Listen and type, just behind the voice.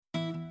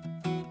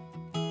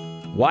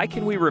Why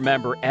can we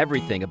remember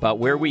everything about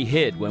where we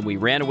hid when we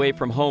ran away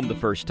from home the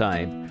first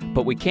time,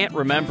 but we can't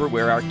remember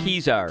where our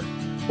keys are?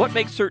 What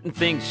makes certain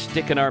things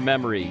stick in our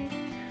memory?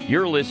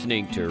 You're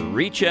listening to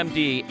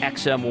ReachMD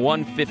XM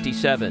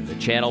 157, the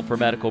channel for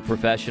medical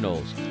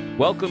professionals.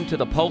 Welcome to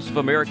the Pulse of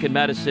American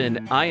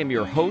Medicine. I am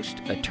your host,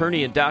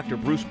 attorney and Dr.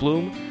 Bruce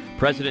Bloom,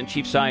 President and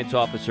Chief Science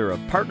Officer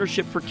of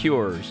Partnership for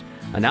Cures,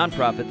 a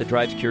nonprofit that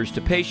drives cures to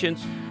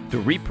patients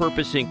through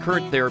repurposing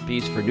current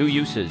therapies for new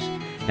uses.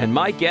 And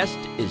my guest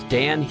is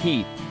Dan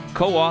Heath,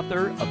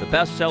 co-author of the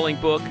best-selling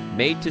book,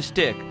 Made to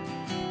Stick.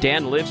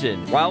 Dan lives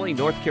in Raleigh,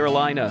 North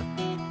Carolina.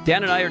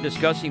 Dan and I are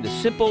discussing the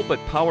simple but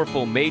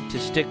powerful Made to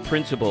Stick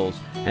principles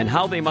and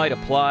how they might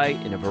apply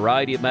in a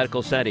variety of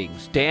medical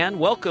settings. Dan,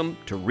 welcome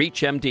to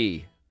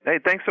ReachMD. Hey,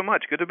 thanks so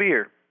much. Good to be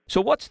here.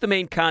 So what's the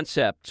main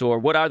concepts, or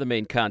what are the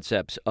main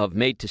concepts of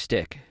Made to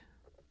Stick?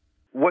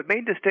 What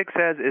Made to Stick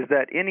says is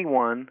that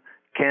anyone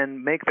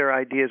can make their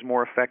ideas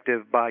more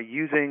effective by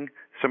using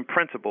some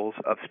principles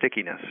of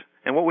stickiness.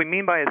 And what we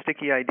mean by a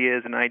sticky idea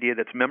is an idea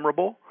that's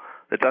memorable,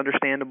 that's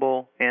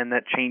understandable, and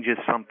that changes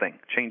something,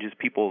 changes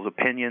people's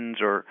opinions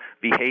or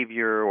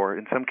behavior or,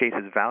 in some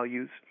cases,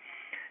 values.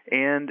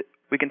 And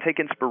we can take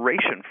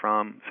inspiration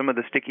from some of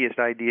the stickiest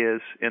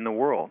ideas in the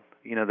world,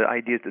 you know, the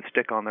ideas that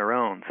stick on their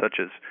own, such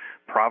as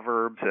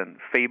proverbs and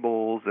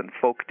fables and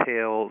folk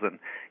tales and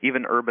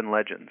even urban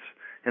legends.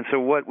 And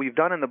so what we've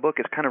done in the book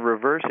is kind of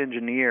reverse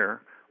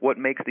engineer what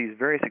makes these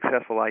very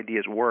successful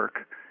ideas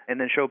work and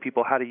then show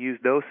people how to use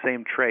those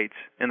same traits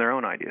in their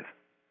own ideas.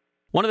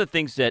 One of the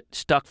things that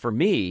stuck for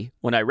me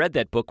when I read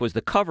that book was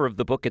the cover of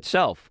the book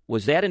itself.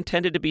 Was that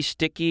intended to be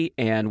sticky,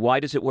 and why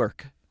does it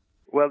work?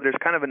 Well, there's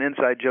kind of an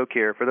inside joke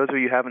here. For those of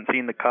you who haven't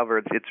seen the cover,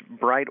 it's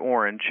bright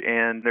orange,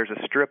 and there's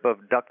a strip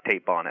of duct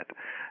tape on it.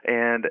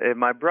 And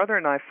my brother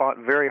and I fought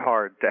very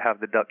hard to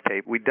have the duct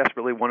tape. We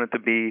desperately wanted to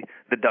be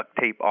the duct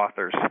tape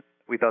authors.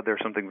 We thought there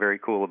was something very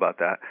cool about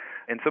that.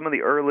 And some of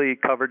the early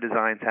cover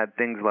designs had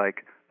things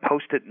like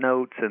Post-it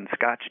notes and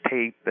Scotch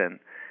tape,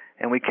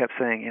 and we kept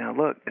saying,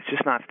 look, it's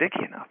just not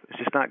sticky enough. It's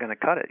just not going to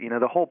cut it.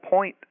 The whole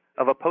point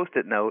of a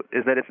Post-it note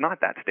is that it's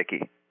not that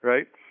sticky,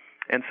 right?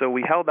 And so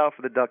we held out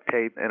for the duct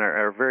tape and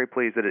are very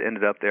pleased that it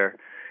ended up there.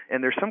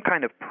 And there's some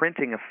kind of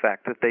printing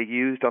effect that they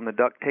used on the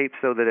duct tape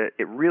so that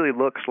it really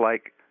looks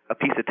like a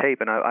piece of tape.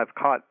 And I've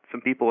caught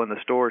some people in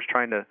the stores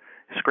trying to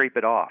scrape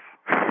it off,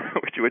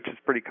 which is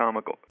pretty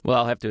comical. Well,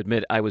 I'll have to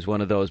admit, I was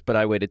one of those, but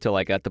I waited till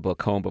I got the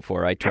book home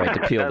before I tried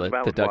to peel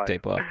the duct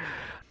tape off.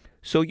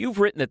 So you've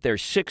written that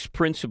there's 6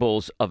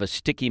 principles of a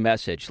sticky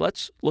message.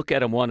 Let's look at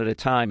them one at a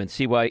time and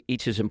see why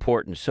each is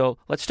important. So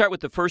let's start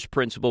with the first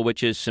principle,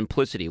 which is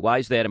simplicity. Why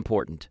is that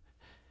important?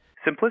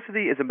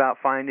 Simplicity is about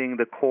finding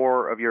the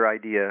core of your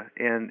idea,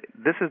 and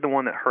this is the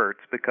one that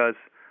hurts because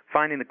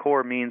finding the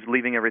core means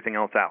leaving everything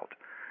else out.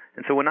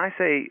 And so when I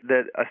say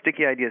that a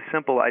sticky idea is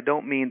simple, I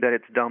don't mean that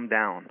it's dumbed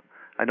down.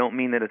 I don't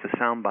mean that it's a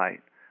soundbite.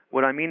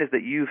 What I mean is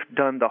that you've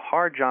done the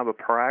hard job of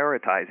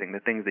prioritizing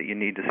the things that you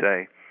need to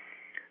say.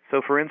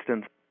 So, for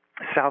instance,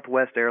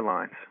 Southwest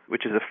Airlines,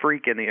 which is a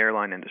freak in the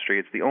airline industry.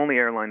 It's the only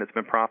airline that's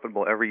been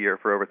profitable every year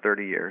for over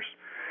 30 years.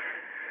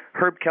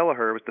 Herb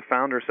Kelleher was the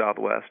founder of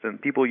Southwest,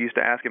 and people used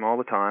to ask him all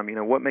the time,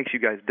 what makes you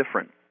guys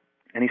different?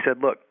 And he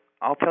said, look,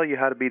 I'll tell you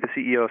how to be the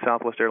CEO of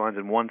Southwest Airlines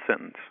in one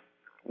sentence.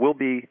 We'll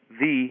be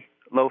the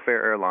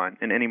low-fare airline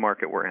in any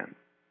market we're in.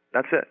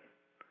 That's it.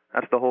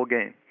 That's the whole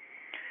game.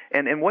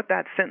 And what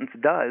that sentence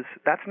does,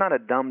 that's not a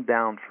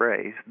dumbed-down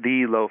phrase,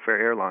 the low-fare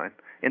airline.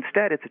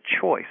 Instead, it's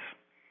a choice.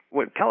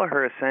 What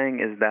Kelleher is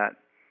saying is that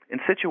in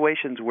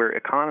situations where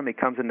economy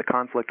comes into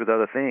conflict with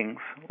other things,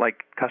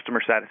 like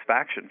customer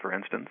satisfaction, for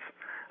instance,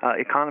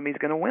 economy is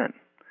going to win.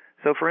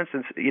 So, for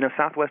instance,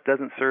 Southwest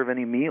doesn't serve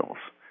any meals,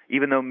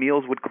 even though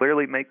meals would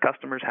clearly make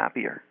customers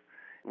happier.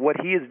 What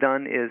he has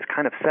done is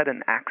kind of set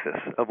an axis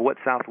of what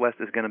Southwest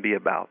is going to be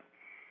about.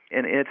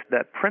 And it's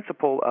that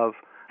principle of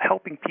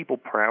helping people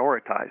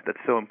prioritize that's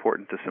so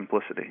important to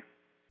simplicity.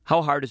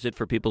 How hard is it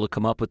for people to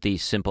come up with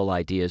these simple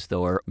ideas,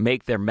 though, or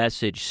make their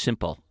message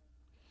simple?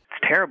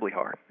 It's terribly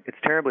hard. It's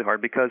terribly hard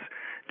because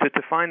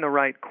to find the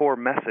right core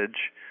message,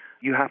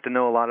 you have to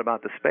know a lot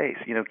about the space.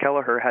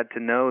 Kelleher had to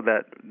know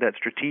that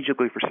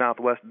strategically for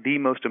Southwest, the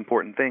most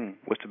important thing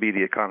was to be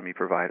the economy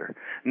provider.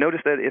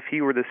 Notice that if he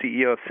were the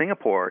CEO of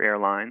Singapore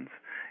Airlines,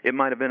 it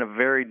might have been a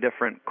very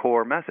different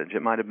core message.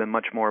 It might have been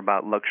much more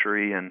about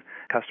luxury and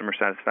customer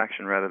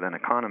satisfaction rather than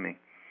economy.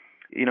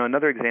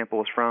 Another example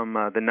is from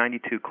the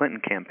 92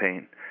 Clinton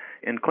campaign.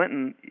 In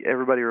Clinton,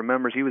 everybody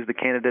remembers he was the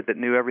candidate that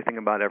knew everything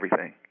about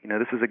everything.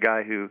 This is a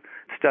guy who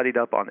studied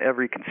up on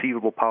every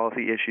conceivable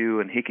policy issue,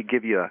 and he could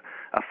give you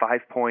a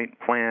 5-point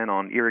plan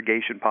on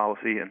irrigation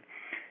policy.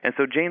 And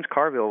so James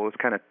Carville was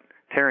kind of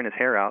tearing his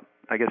hair out.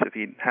 I guess if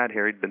he had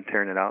hair, he'd been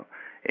tearing it out.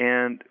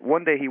 And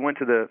one day he went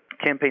to the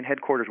campaign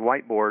headquarters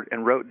whiteboard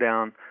and wrote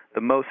down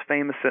the most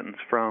famous sentence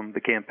from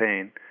the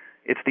campaign.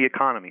 It's the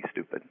economy,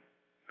 stupid.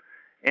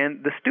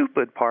 And the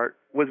stupid part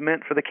was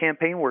meant for the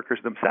campaign workers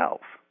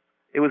themselves.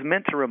 It was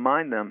meant to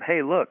remind them,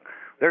 hey, look,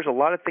 there's a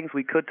lot of things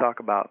we could talk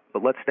about,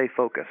 but let's stay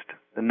focused.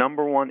 The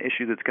number one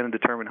issue that's going to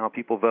determine how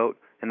people vote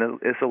in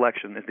this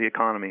election is the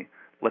economy.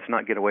 Let's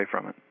not get away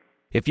from it.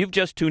 If you've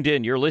just tuned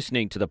in, you're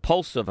listening to the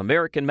Pulse of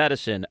American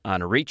Medicine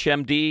on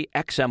ReachMD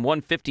XM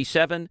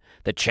 157,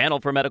 the channel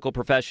for medical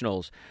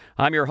professionals.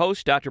 I'm your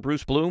host, Dr.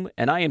 Bruce Bloom,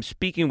 and I am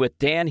speaking with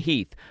Dan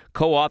Heath,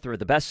 co-author of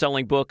the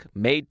best-selling book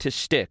Made to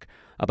Stick,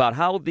 about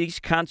how these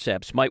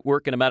concepts might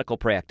work in a medical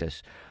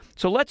practice.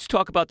 So let's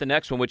talk about the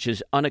next one, which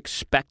is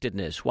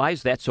unexpectedness. Why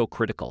is that so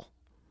critical?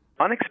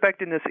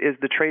 Unexpectedness is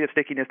the trait of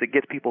stickiness that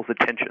gets people's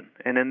attention.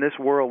 And in this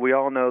world, we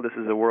all know this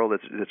is a world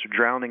that's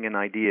drowning in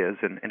ideas.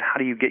 And how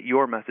do you get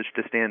your message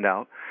to stand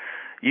out?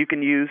 You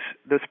can use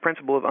this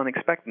principle of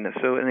unexpectedness.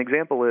 So an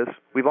example is,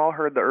 we've all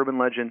heard the urban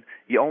legend,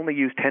 you only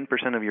use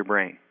 10% of your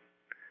brain,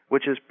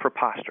 which is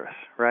preposterous,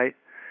 right?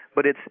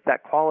 But it's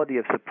that quality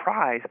of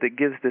surprise that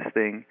gives this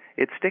thing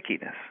its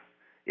stickiness.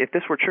 If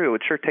this were true, it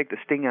would sure take the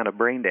sting out of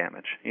brain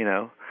damage, you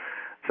know?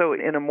 So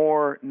in a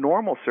more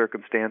normal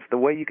circumstance, the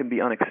way you can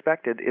be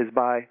unexpected is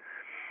by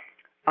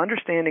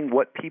understanding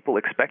what people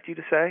expect you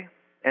to say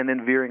and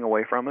then veering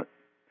away from it.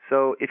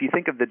 So if you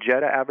think of the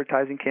Jetta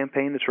advertising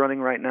campaign that's running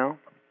right now,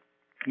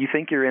 you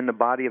think you're in the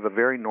body of a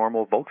very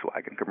normal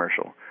Volkswagen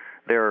commercial.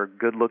 There are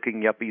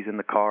good-looking yuppies in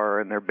the car,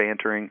 and they're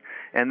bantering,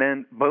 and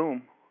then,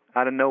 boom,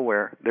 out of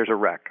nowhere, there's a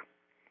wreck.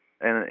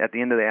 And at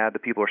the end of the ad, the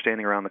people are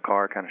standing around the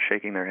car kind of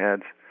shaking their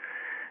heads.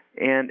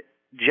 And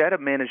Jetta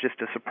manages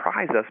to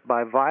surprise us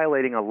by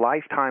violating a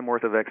lifetime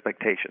worth of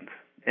expectations.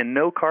 And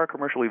no car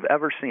commercial we've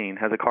ever seen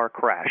has a car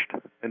crashed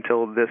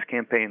until this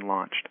campaign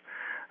launched.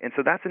 And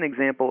so that's an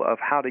example of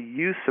how to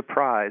use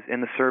surprise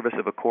in the service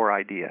of a core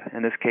idea.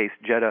 In this case,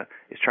 Jetta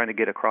is trying to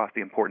get across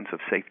the importance of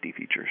safety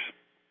features.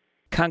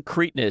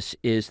 Concreteness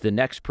is the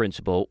next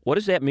principle. What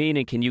does that mean,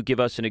 and can you give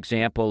us an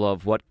example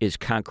of what is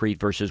concrete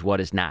versus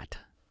what is not?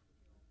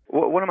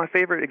 Well, one of my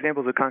favorite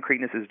examples of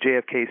concreteness is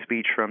JFK's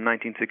speech from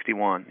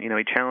 1961. You know,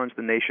 he challenged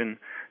the nation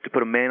to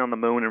put a man on the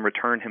moon and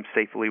return him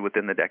safely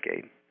within the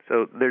decade.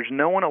 So there's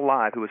no one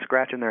alive who was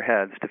scratching their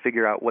heads to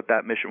figure out what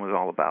that mission was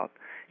all about.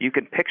 You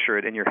can picture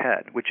it in your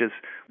head, which is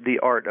the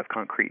art of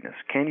concreteness.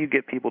 Can you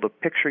get people to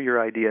picture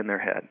your idea in their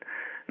head?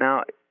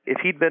 Now, if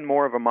he'd been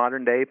more of a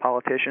modern-day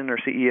politician or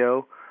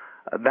CEO,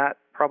 that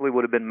probably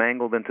would have been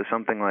mangled into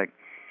something like,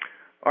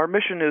 our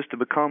mission is to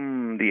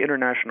become the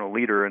international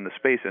leader in the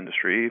space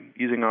industry,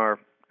 using our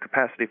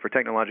capacity for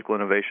technological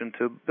innovation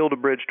to build a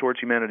bridge towards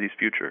humanity's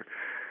future.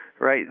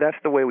 Right? That's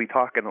the way we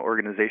talk in the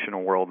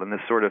organizational world, in this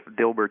sort of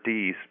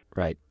Dilbertese.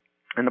 Right.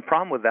 And the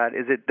problem with that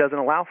is it doesn't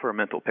allow for a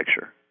mental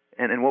picture.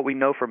 And what we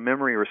know from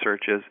memory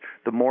research is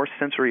the more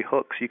sensory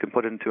hooks you can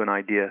put into an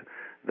idea,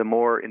 the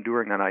more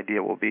enduring that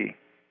idea will be.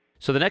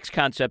 So the next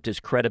concept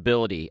is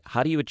credibility.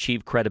 How do you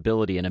achieve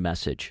credibility in a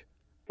message?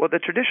 Well, the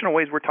traditional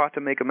ways we're taught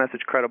to make a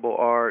message credible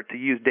are to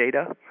use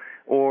data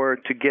or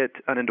to get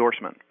an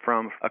endorsement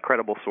from a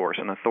credible source,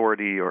 an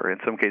authority, or in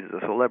some cases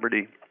a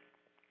celebrity.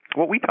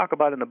 What we talk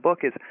about in the book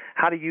is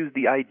how to use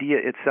the idea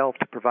itself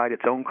to provide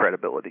its own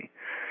credibility.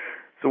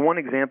 So one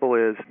example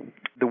is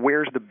the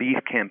Where's the Beef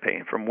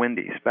campaign from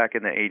Wendy's back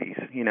in the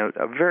 80s. You know,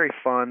 a very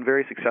fun,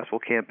 very successful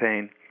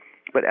campaign.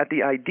 But at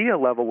the idea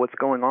level, what's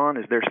going on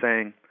is they're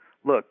saying,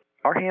 look,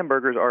 our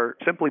hamburgers are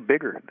simply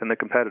bigger than the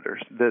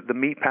competitors. The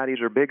meat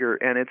patties are bigger,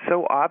 and it's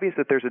so obvious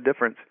that there's a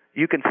difference,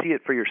 you can see it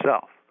for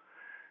yourself.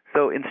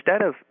 So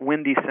instead of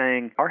Wendy's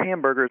saying, our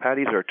hamburger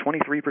patties are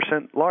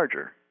 23%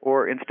 larger,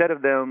 or instead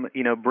of them,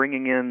 you know,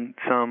 bringing in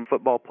some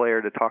football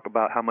player to talk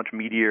about how much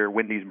meatier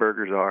Wendy's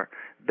burgers are,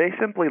 they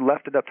simply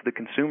left it up to the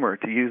consumer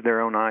to use their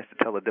own eyes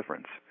to tell the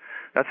difference.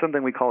 That's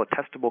something we call a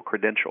testable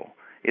credential.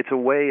 It's a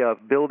way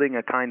of building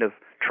a kind of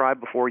try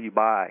before you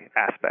buy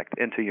aspect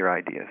into your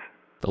ideas.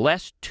 The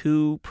last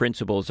two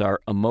principles are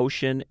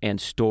emotion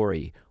and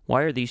story.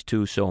 Why are these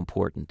two so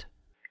important?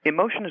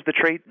 Emotion is the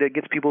trait that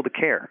gets people to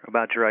care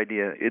about your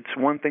idea. It's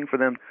one thing for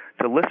them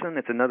to listen.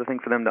 It's another thing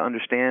for them to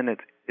understand.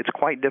 It's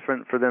quite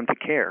different for them to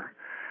care.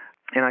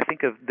 And I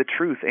think of the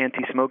Truth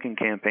anti-smoking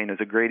campaign as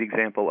a great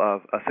example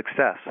of a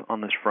success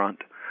on this front.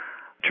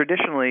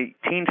 Traditionally,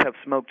 teens have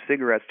smoked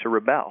cigarettes to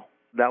rebel.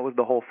 That was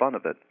the whole fun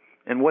of it.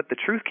 And what the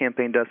Truth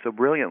campaign does so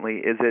brilliantly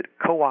is it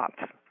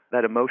co-opts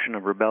that emotion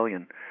of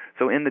rebellion.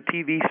 So in the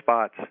TV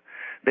spots,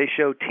 they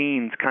show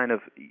teens kind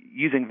of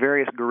using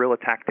various guerrilla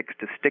tactics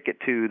to stick it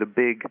to the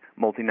big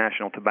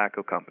multinational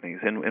tobacco companies.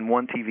 In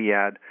one TV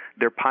ad,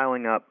 they're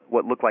piling up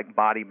what look like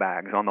body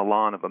bags on the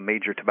lawn of a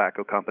major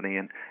tobacco company.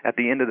 And at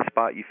the end of the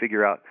spot, you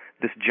figure out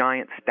this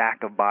giant stack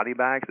of body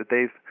bags that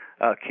they've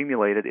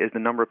accumulated is the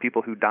number of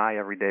people who die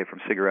every day from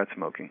cigarette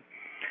smoking.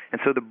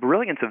 And so the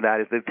brilliance of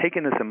that is they've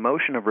taken this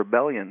emotion of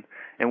rebellion,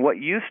 and what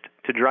used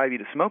to drive you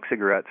to smoke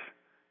cigarettes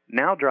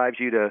now drives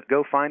you to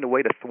go find a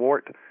way to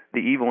thwart the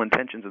evil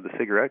intentions of the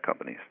cigarette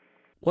companies.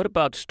 What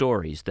about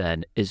stories,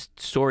 then? Is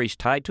stories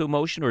tied to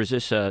emotion, or is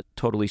this a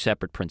totally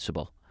separate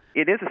principle?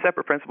 It is a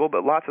separate principle,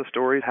 but lots of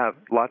stories have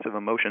lots of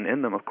emotion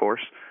in them, of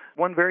course.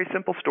 One very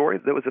simple story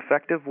that was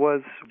effective was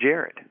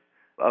Jared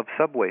of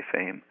Subway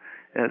fame.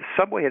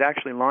 Subway had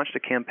actually launched a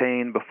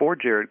campaign before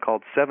Jared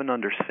called 7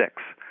 Under 6,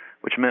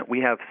 which meant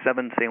we have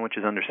 7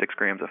 sandwiches under 6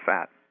 grams of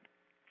fat.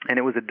 And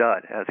it was a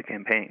dud as a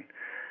campaign.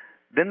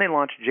 Then they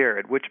launched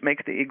Jared, which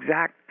makes the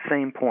exact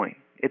same point.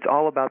 It's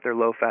all about their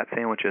low-fat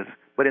sandwiches,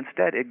 but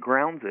instead it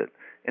grounds it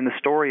in the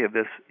story of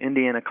this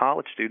Indiana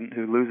college student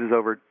who loses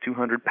over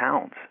 200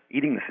 pounds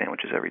eating the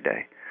sandwiches every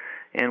day.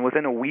 And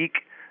within a week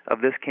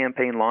of this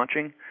campaign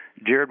launching,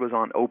 Jared was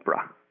on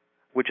Oprah,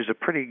 which is a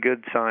pretty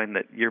good sign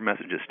that your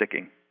message is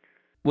sticking.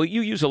 Well,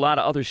 you use a lot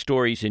of other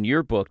stories in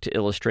your book to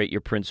illustrate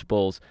your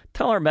principles.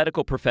 Tell our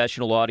medical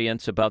professional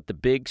audience about the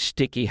big,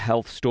 sticky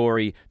health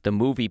story, the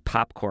movie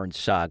Popcorn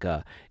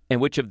Saga, and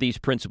which of these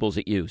principles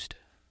it used.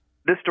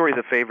 This story is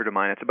a favorite of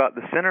mine. It's about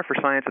the Center for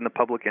Science in the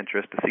Public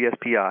Interest, the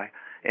CSPI,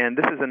 and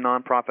this is a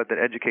nonprofit that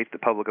educates the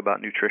public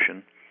about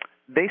nutrition.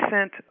 They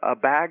sent a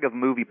bag of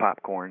movie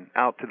popcorn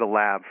out to the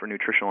lab for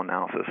nutritional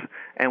analysis,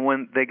 and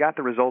when they got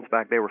the results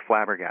back, they were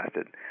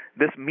flabbergasted.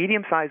 This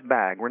medium-sized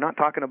bag, we're not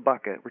talking a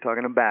bucket, we're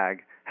talking a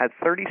bag, had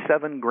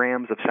 37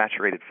 grams of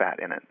saturated fat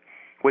in it,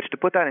 which, to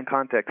put that in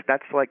context,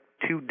 that's like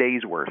 2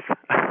 days' worth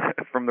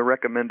from the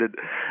recommended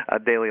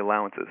daily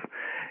allowances.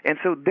 And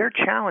so their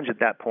challenge at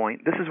that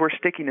point, this is where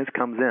stickiness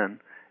comes in,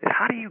 is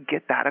how do you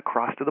get that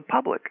across to the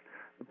public?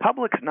 The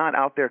public's not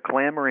out there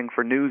clamoring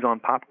for news on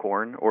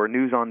popcorn or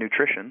news on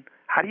nutrition.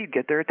 How do you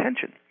get their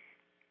attention?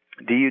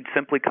 Do you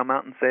simply come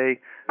out and say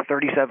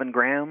 37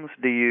 grams?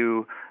 Do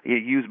you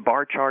use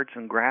bar charts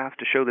and graphs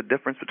to show the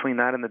difference between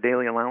that and the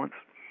daily allowance?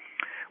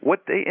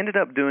 What they ended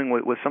up doing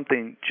was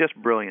something just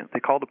brilliant. They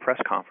called a press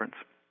conference.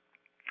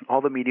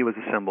 All the media was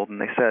assembled,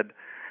 and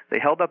they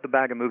held up the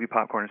bag of movie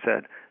popcorn and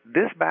said,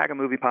 this bag of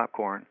movie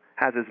popcorn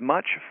has as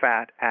much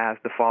fat as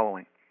the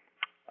following: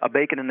 a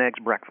bacon and eggs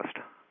breakfast,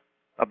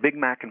 a Big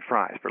Mac and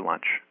fries for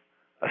lunch,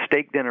 a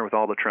steak dinner with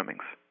all the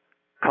trimmings,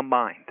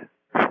 combined.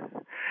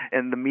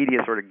 And the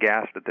media sort of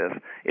gasped at this.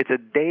 It's a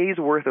day's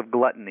worth of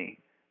gluttony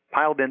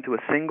piled into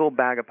a single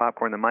bag of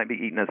popcorn that might be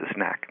eaten as a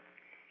snack.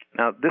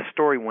 Now, this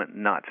story went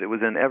nuts. It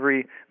was in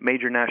every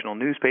major national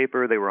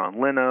newspaper. They were on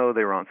Leno.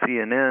 They were on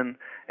CNN.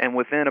 And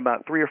within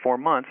about 3 or 4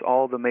 months,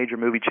 all the major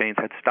movie chains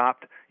had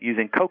stopped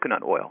using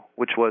coconut oil,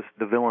 which was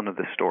the villain of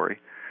this story.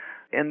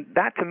 And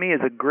that, to me,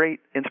 is a great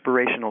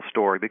inspirational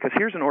story, because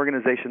here's an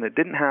organization that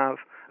didn't have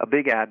a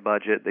big ad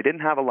budget. They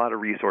didn't have a lot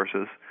of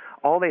resources.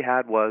 All they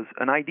had was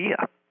an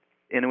idea.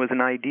 And it was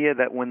an idea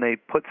that, when they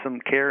put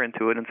some care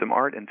into it and some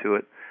art into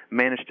it,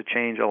 managed to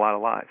change a lot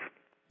of lives.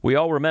 We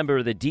all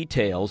remember the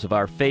details of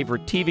our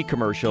favorite TV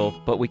commercial,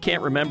 but we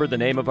can't remember the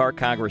name of our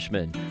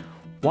congressman.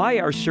 Why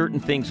are certain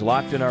things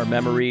locked in our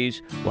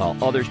memories while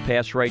others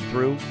pass right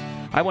through?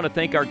 I want to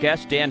thank our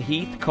guest, Dan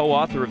Heath,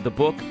 co-author of the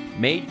book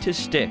Made to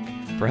Stick,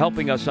 for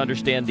helping us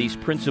understand these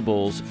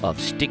principles of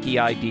sticky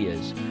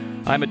ideas.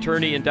 I'm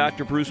attorney and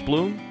Dr. Bruce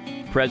Bloom,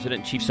 President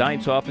and Chief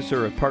Science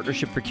Officer of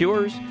Partnership for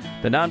Cures,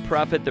 the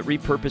nonprofit that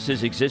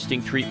repurposes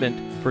existing treatment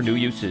for new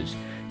uses.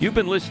 You've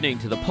been listening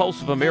to the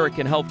Pulse of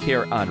American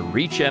Healthcare on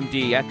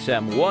ReachMD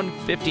XM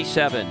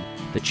 157,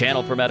 the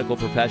channel for medical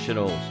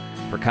professionals.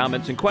 For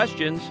comments and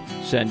questions,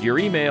 send your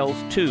emails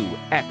to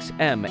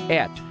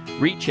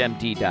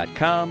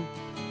xm@reachmd.com.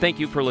 Thank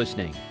you for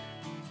listening.